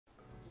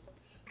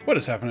What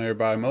is happening,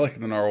 everybody?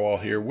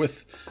 MolecularNarwhal here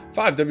with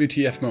 5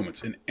 WTF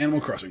moments in Animal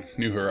Crossing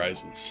New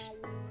Horizons.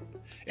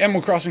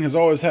 Animal Crossing has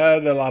always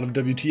had a lot of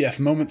WTF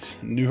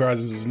moments. New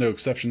Horizons is no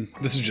exception.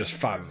 This is just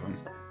 5 of them.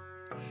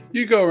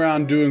 You go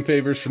around doing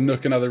favors for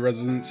Nook and other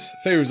residents,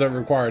 favors that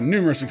require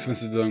numerous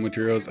expensive building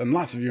materials and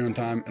lots of your own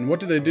time, and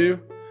what do?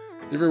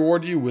 They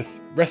reward you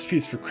with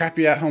recipes for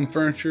crappy at-home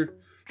furniture,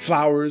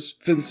 flowers,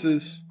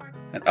 fences,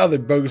 and other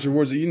bogus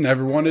rewards that you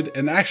never wanted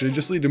and actually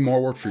just lead to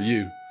more work for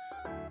you.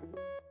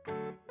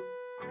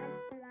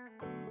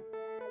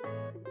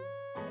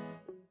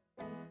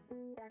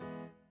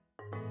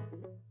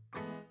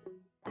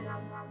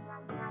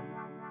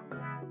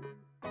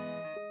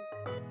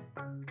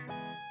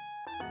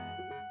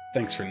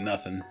 Thanks for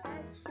nothing.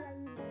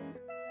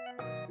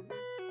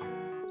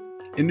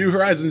 In New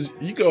Horizons,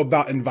 you go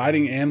about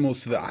inviting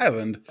animals to the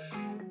island.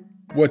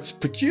 What's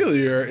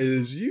peculiar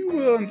is you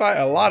will invite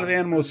a lot of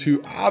animals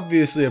who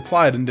obviously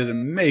applied and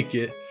didn't make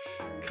it.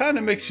 Kind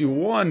of makes you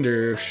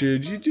wonder,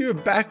 should you do a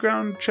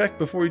background check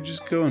before you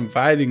just go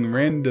inviting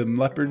random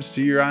leopards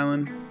to your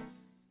island?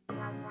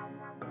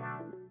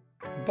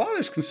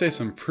 Blathers can say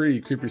some pretty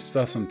creepy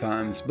stuff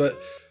sometimes, but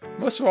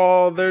most of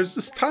all, there's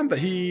this time that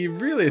he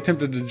really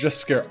attempted to just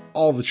scare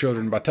all the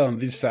children by telling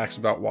these facts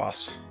about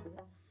wasps.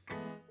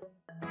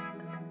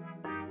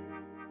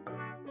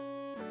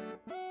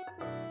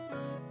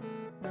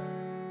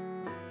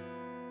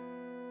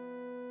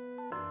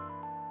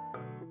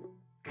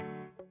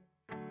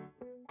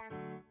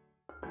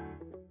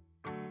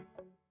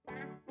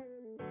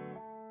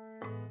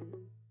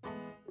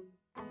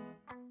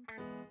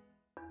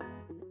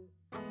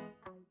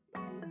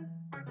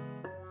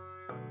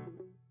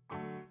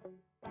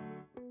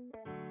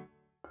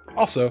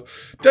 Also,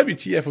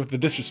 WTF with the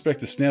disrespect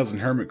to snails and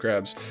hermit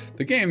crabs.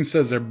 The game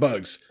says they're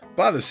bugs.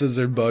 Blather says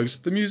they're bugs.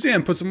 The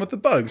museum puts them with the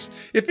bugs.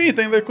 If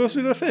anything, they're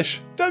closer to the fish.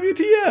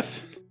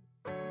 WTF!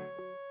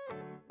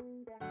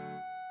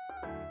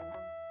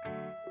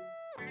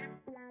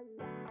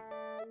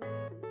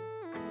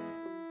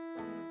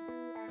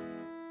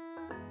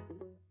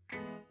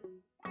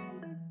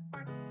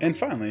 And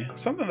finally,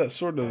 something that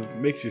sort of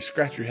makes you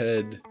scratch your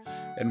head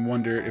and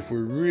wonder if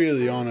we're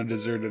really on a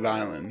deserted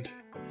island.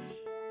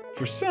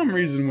 For some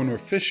reason, when we're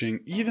fishing,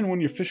 even when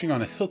you're fishing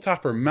on a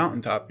hilltop or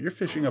mountaintop, you're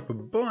fishing up a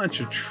bunch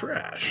of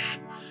trash.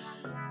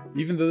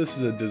 Even though this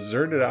is a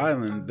deserted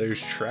island,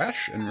 there's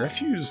trash and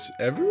refuse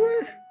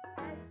everywhere?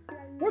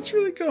 What's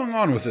really going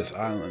on with this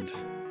island?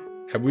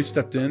 Have we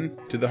stepped in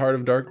to the heart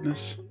of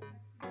darkness?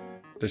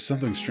 There's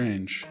something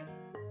strange.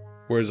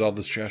 Where's all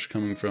this trash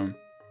coming from?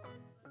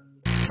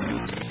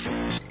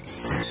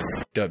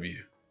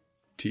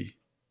 WTF.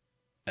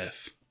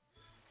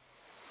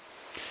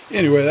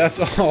 Anyway,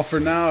 that's all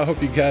for now. I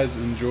hope you guys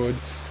enjoyed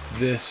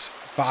this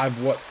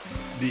 5 what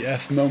the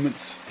F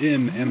moments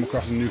in Animal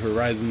Crossing New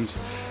Horizons.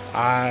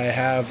 I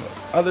have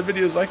other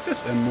videos like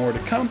this and more to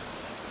come.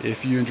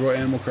 If you enjoy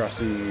Animal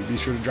Crossing, be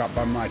sure to drop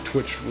by my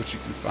Twitch, which you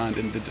can find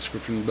in the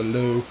description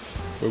below,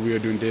 where we are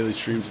doing daily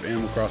streams of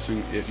Animal Crossing.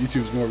 If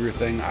YouTube's more of your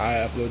thing,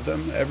 I upload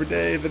them every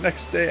day the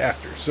next day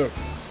after. So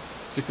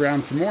stick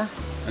around for more.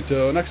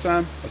 Until next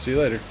time, I'll see you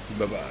later.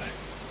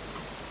 Bye-bye.